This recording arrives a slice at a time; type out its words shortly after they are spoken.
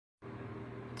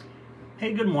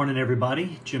Hey, good morning,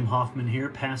 everybody. Jim Hoffman here,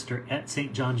 pastor at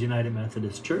St. John's United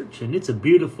Methodist Church, and it's a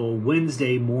beautiful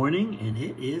Wednesday morning, and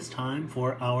it is time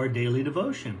for our daily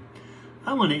devotion.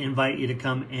 I want to invite you to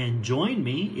come and join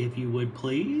me, if you would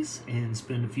please, and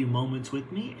spend a few moments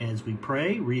with me as we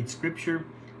pray, read scripture,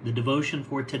 the devotion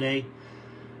for today,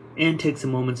 and take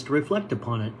some moments to reflect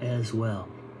upon it as well.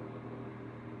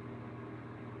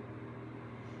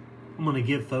 I'm going to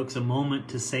give folks a moment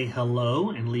to say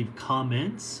hello and leave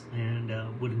comments, and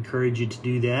would encourage you to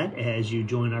do that as you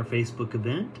join our Facebook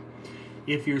event.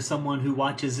 If you're someone who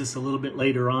watches this a little bit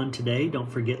later on today,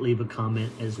 don't forget leave a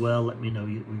comment as well. Let me know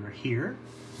we were here.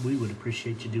 We would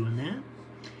appreciate you doing that.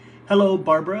 Hello,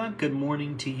 Barbara. Good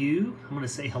morning to you. I'm going to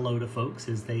say hello to folks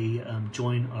as they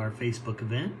join our Facebook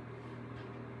event.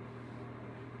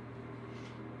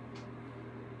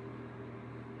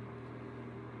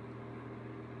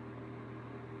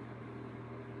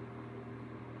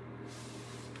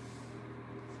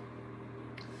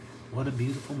 What a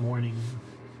beautiful morning.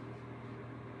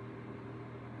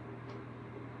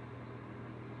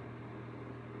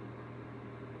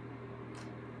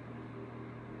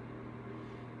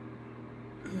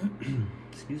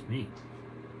 Excuse me.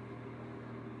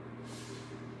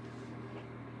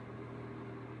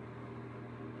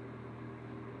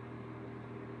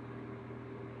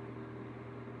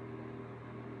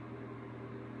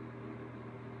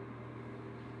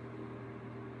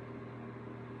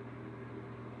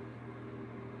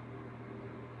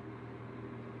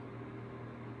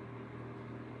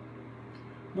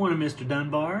 Morning, Mr.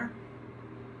 Dunbar.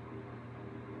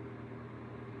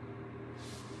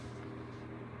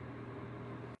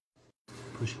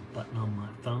 Push a button on my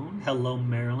phone. Hello,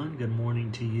 Marilyn. Good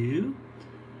morning to you.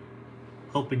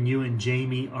 Hoping you and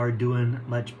Jamie are doing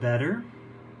much better.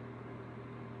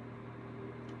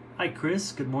 Hi,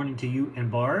 Chris. Good morning to you and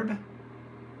Barb.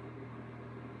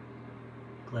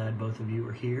 Glad both of you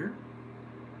are here.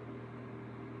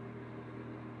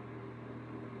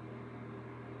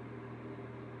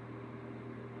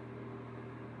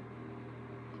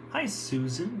 Hi,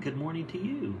 Susan. Good morning to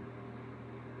you.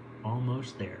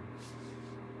 Almost there.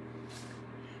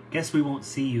 Guess we won't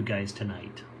see you guys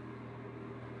tonight.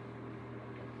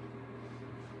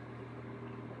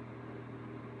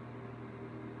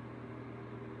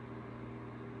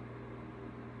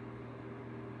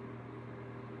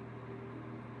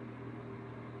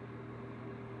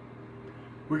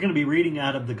 We're going to be reading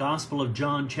out of the Gospel of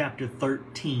John, chapter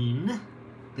 13.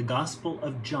 The Gospel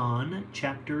of John,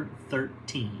 chapter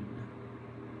 13.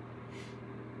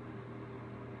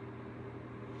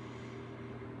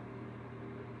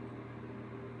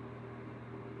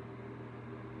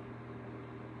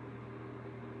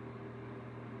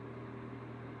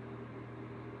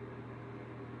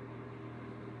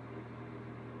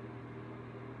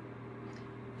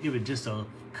 Give it just a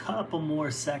couple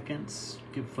more seconds.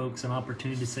 Give folks an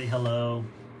opportunity to say hello.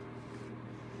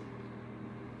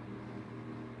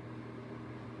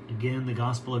 Again, the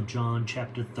Gospel of John,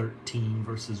 chapter 13,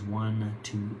 verses 1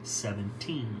 to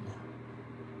 17.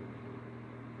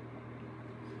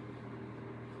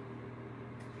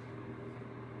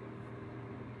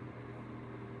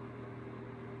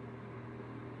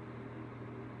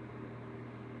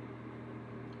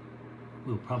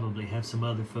 We'll probably have some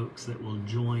other folks that will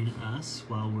join us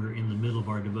while we're in the middle of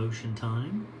our devotion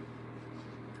time.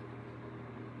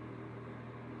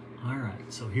 All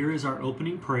right, so here is our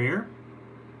opening prayer.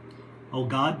 O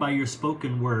God, by your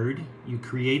spoken word, you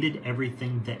created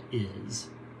everything that is.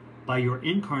 By your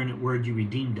incarnate word, you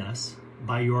redeemed us.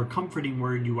 By your comforting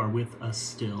word, you are with us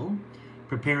still.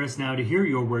 Prepare us now to hear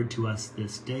your word to us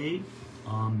this day.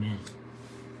 Amen.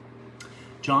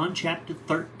 John chapter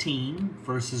 13,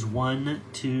 verses 1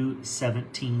 to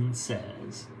 17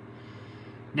 says,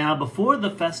 Now before the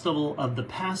festival of the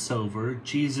Passover,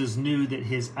 Jesus knew that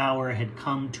his hour had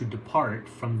come to depart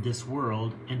from this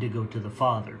world and to go to the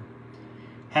Father.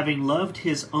 Having loved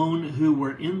his own who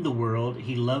were in the world,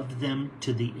 he loved them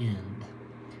to the end.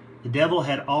 The devil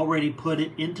had already put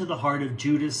it into the heart of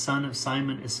Judas, son of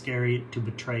Simon Iscariot, to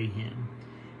betray him.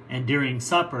 And during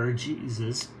supper,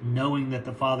 Jesus, knowing that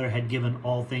the Father had given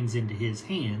all things into his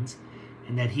hands,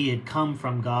 and that he had come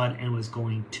from God and was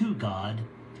going to God,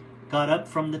 got up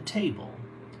from the table,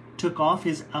 took off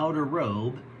his outer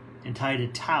robe, and tied a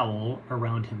towel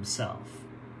around himself.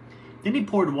 Then he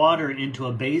poured water into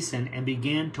a basin and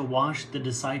began to wash the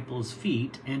disciples'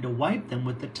 feet and to wipe them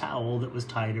with the towel that was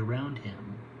tied around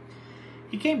him.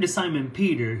 He came to Simon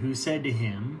Peter, who said to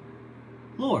him,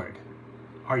 Lord,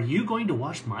 are you going to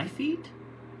wash my feet?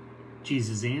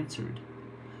 Jesus answered,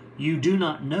 You do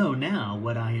not know now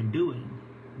what I am doing,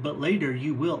 but later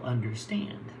you will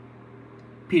understand.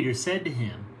 Peter said to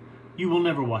him, "You will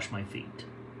never wash my feet."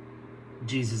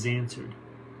 Jesus answered,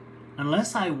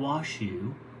 "Unless I wash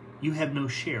you, you have no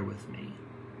share with me."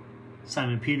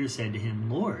 Simon Peter said to him,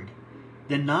 "Lord,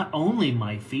 then not only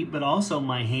my feet, but also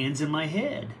my hands and my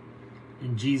head."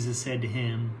 And Jesus said to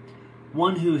him,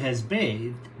 "One who has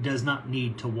bathed does not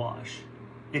need to wash,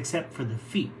 except for the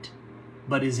feet,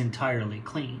 but is entirely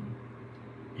clean.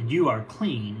 And you are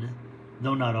clean,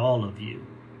 though not all of you."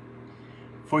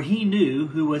 For he knew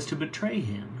who was to betray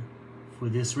him. For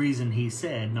this reason he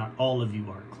said, "Not all of you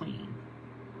are clean."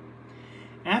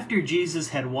 After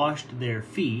Jesus had washed their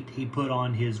feet, he put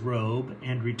on his robe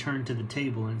and returned to the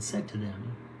table and said to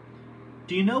them,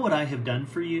 "Do you know what I have done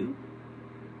for you?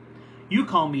 You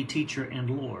call me teacher and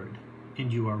Lord,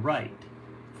 and you are right,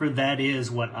 for that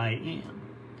is what I am.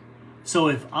 So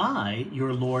if I,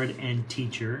 your Lord and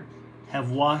teacher, have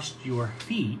washed your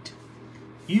feet,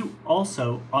 you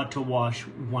also ought to wash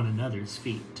one another's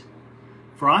feet.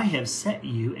 For I have set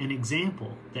you an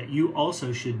example, that you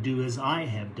also should do as I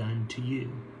have done to you.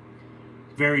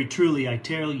 Very truly I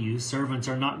tell you, servants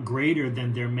are not greater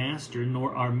than their master,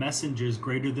 nor are messengers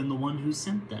greater than the one who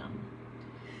sent them.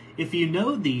 If you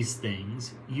know these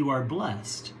things, you are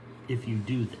blessed if you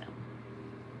do them."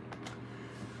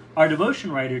 Our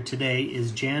devotion writer today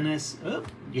is Janice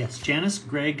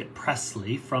Gregg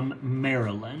Presley from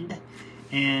Maryland.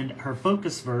 And her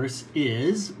focus verse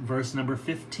is verse number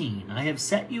 15. "I have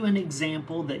set you an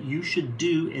example that you should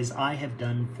do as I have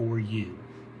done for you."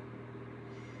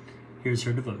 Here's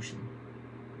her devotion.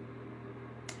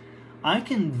 I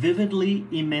can vividly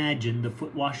imagine the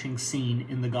foot washing scene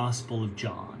in the Gospel of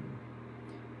John.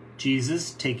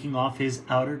 Jesus taking off his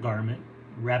outer garment,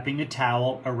 wrapping a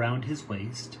towel around his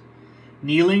waist,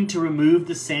 kneeling to remove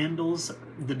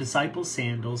the disciples'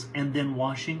 sandals, and then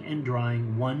washing and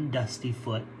drying one dusty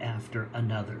foot after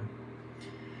another.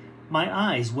 My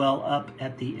eyes well up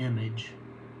at the image.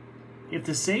 If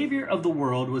the Savior of the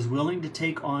world was willing to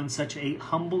take on such a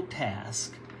humble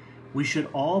task, we should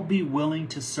all be willing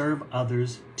to serve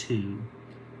others too,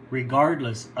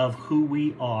 regardless of who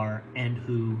we are and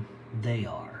who they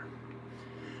are.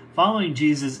 Following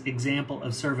Jesus' example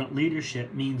of servant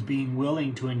leadership means being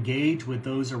willing to engage with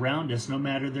those around us no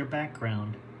matter their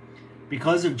background.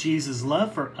 Because of Jesus'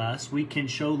 love for us, we can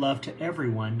show love to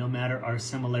everyone no matter our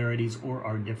similarities or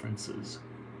our differences.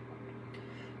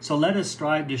 So let us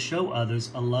strive to show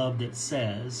others a love that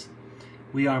says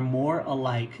we are more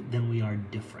alike than we are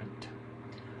different.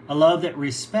 A love that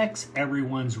respects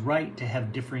everyone's right to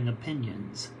have differing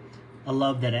opinions. A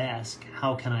love that asks,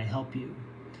 "How can I help you?"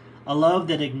 A love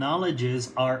that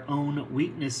acknowledges our own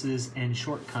weaknesses and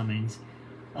shortcomings.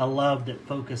 A love that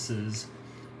focuses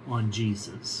on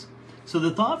Jesus. So the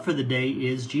thought for the day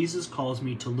is, Jesus calls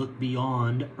me to look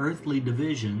beyond earthly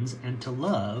divisions and to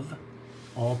love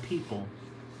all people.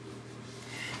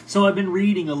 So I've been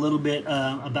reading a little bit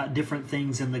about different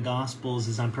things in the Gospels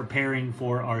as I'm preparing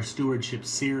for our stewardship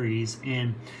series.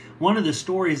 And one of the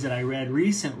stories that I read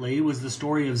recently was the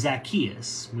story of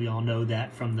Zacchaeus. We all know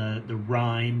that from the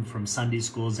rhyme from Sunday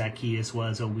school. Zacchaeus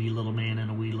was a wee little man,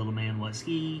 and a wee little man was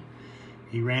he.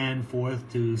 He ran forth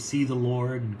to see the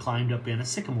Lord and climbed up in a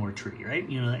sycamore tree, right?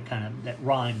 You know, that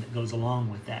rhyme that goes along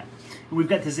with that. And we've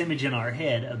got this image in our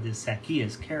head of this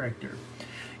Zacchaeus character.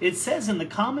 It says in the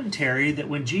commentary that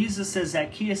when Jesus says,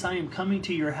 "Zacchaeus, I am coming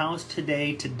to your house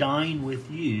today to dine with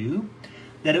you,"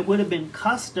 that it would have been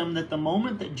custom that the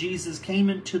moment that Jesus came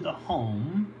into the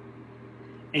home,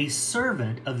 a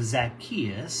servant of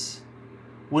Zacchaeus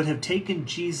would have taken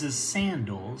Jesus'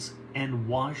 sandals and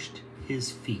washed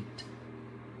his feet.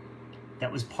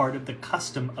 That was part of the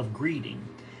custom of greeting.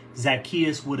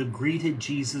 Zacchaeus would have greeted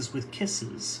Jesus with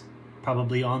kisses,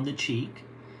 probably on the cheek,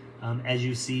 as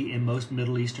you see in most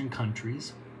Middle Eastern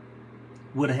countries.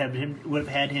 Would have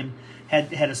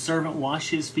had a servant wash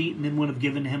his feet, and then would have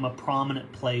given him a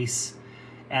prominent place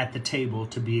at the table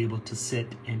to be able to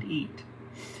sit and eat.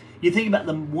 You think about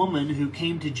the woman who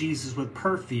came to Jesus with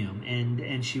perfume,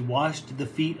 and she washed the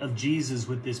feet of Jesus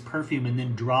with this perfume and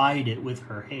then dried it with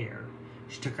her hair.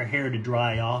 She took her hair to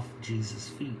dry off Jesus'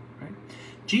 feet, right?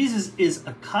 Jesus is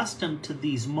accustomed to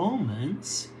these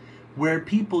moments where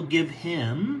people give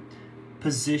him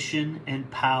position and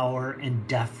power and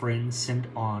deference and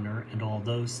honor and all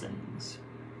those things.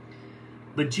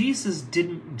 But Jesus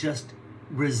didn't just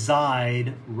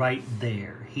reside right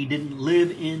there. He didn't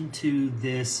live into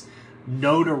this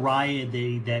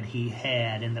notoriety that he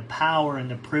had and the power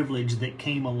and the privilege that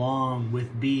came along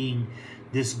with being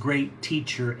this great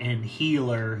teacher and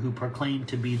healer who proclaimed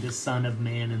to be the Son of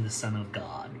Man and the Son of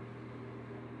God.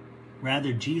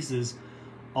 Rather, Jesus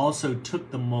also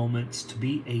took the moments to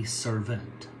be a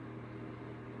servant.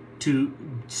 to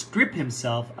strip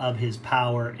himself of his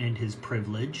power and his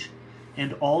privilege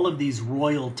and all of these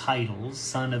royal titles,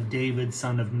 Son of David,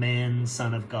 Son of Man,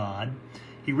 Son of God.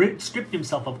 He stripped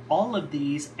himself of all of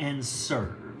these and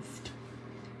served.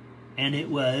 And it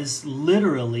was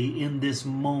literally in this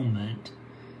moment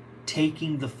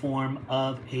taking the form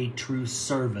of a true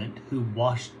servant who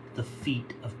washed the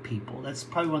feet of people. That's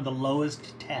probably one of the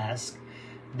lowest tasks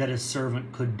that a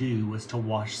servant could do, was to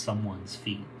wash someone's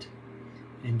feet.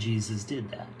 And Jesus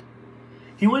did that.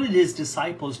 He wanted his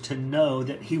disciples to know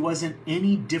that he wasn't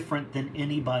any different than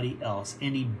anybody else,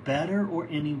 any better or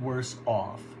any worse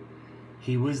off.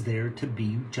 He was there to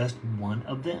be just one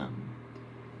of them.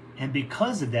 And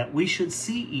because of that, we should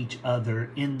see each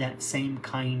other in that same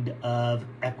kind of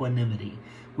equanimity.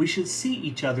 We should see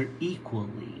each other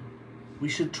equally. We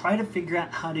should try to figure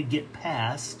out how to get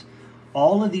past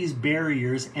all of these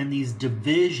barriers and these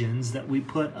divisions that we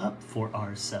put up for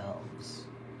ourselves.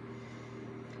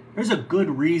 There's a good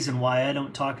reason why I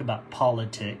don't talk about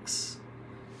politics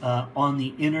on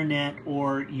the internet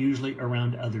or usually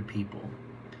around other people.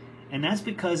 And that's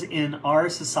because in our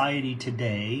society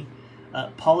today,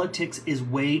 politics is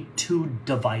way too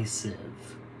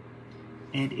divisive.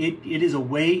 And it is a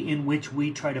way in which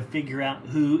we try to figure out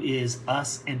who is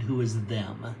us and who is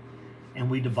them. And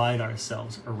we divide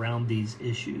ourselves around these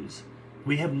issues.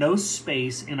 We have no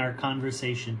space in our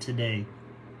conversation today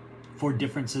for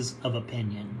differences of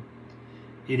opinion.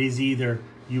 It is either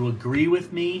you agree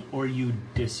with me or you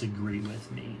disagree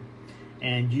with me.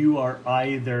 And you are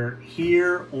either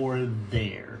here or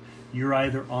there. You're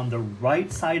either on the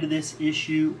right side of this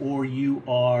issue or you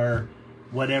are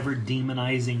whatever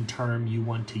demonizing term you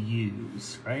want to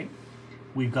use, right?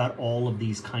 We've got all of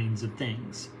these kinds of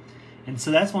things. And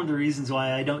so that's one of the reasons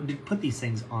why I don't put these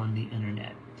things on the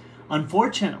internet.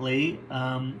 Unfortunately,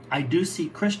 I do see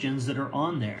Christians that are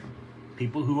on there,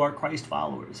 people who are Christ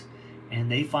followers, and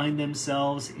they find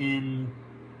themselves in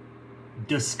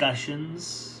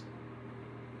discussions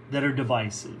that are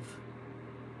divisive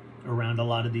around a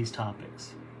lot of these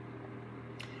topics.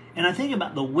 And I think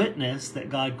about the witness that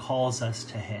God calls us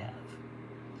to have.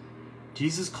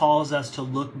 Jesus calls us to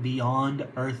look beyond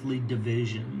earthly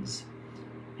divisions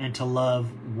and to love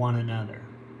one another.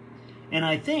 And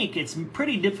I think it's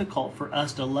pretty difficult for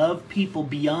us to love people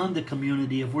beyond the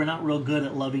community if we're not real good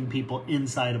at loving people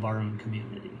inside of our own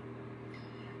community.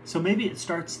 So maybe it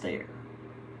starts there.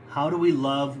 How do we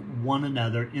love one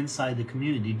another inside the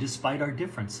community despite our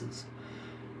differences?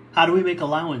 How do we make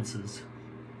allowances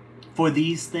for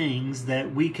these things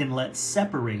that we can let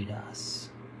separate us?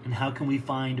 And how can we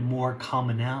find more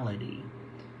commonality?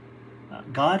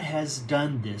 God has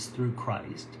done this through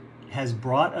Christ, has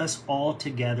brought us all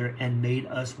together and made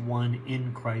us one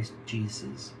in Christ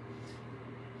Jesus.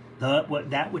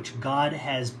 That which God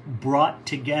has brought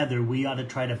together, we ought to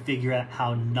try to figure out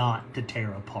how not to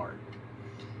tear apart.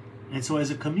 And so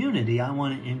as a community, I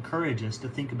want to encourage us to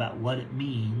think about what it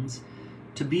means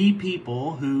to be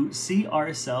people who see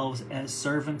ourselves as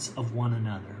servants of one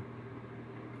another,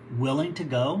 willing to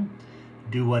go,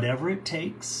 do whatever it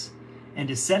takes, and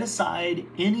to set aside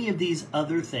any of these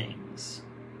other things,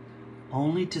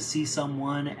 only to see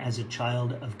someone as a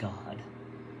child of God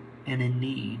and in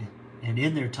need, and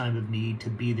in their time of need, to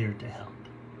be there to help.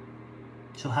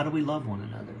 So how do we love one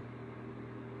another?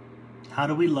 How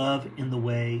do we love in the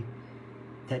way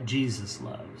that Jesus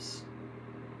loves?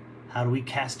 How do we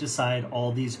cast aside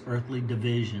all these earthly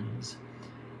divisions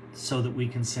so that we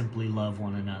can simply love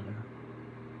one another?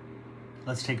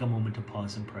 Let's take a moment to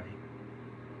pause and pray.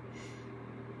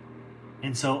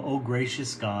 And so, O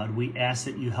gracious God, we ask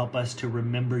that you help us to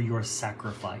remember your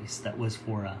sacrifice that was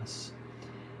for us.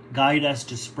 Guide us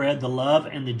to spread the love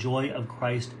and the joy of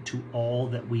Christ to all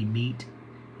that we meet.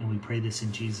 And we pray this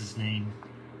in Jesus' name.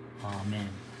 Amen.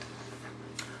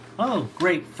 Oh,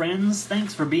 great, friends.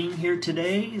 Thanks for being here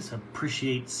today. I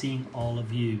appreciate seeing all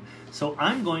of you. So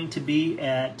I'm going to be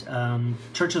at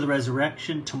Church of the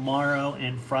Resurrection tomorrow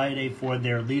and Friday for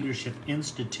their Leadership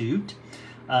Institute.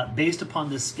 Based upon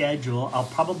the schedule, I'll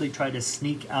probably try to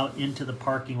sneak out into the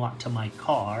parking lot to my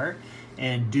car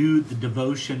and do the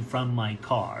devotion from my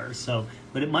car.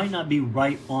 But it might not be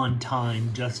right on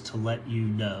time, just to let you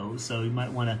know. So you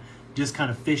might want to just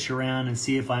kind of fish around and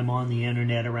see if I'm on the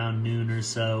internet around noon or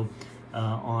so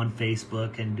on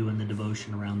Facebook and doing the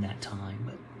devotion around that time.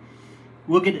 But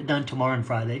we'll get it done tomorrow and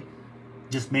Friday.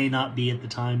 Just may not be at the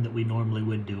time that we normally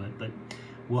would do it, but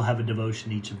we'll have a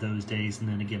devotion each of those days and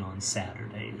then again on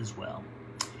Saturday as well.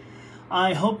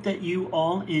 I hope that you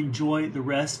all enjoy the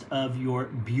rest of your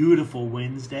beautiful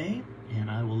Wednesday, and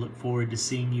I will look forward to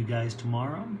seeing you guys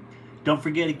tomorrow. Don't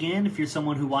forget again, if you're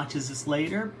someone who watches this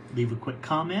later, leave a quick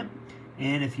comment.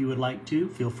 And if you would like to,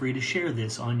 feel free to share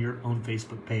this on your own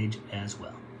Facebook page as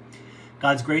well.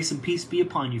 God's grace and peace be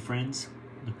upon you, friends.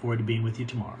 Look forward to being with you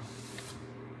tomorrow.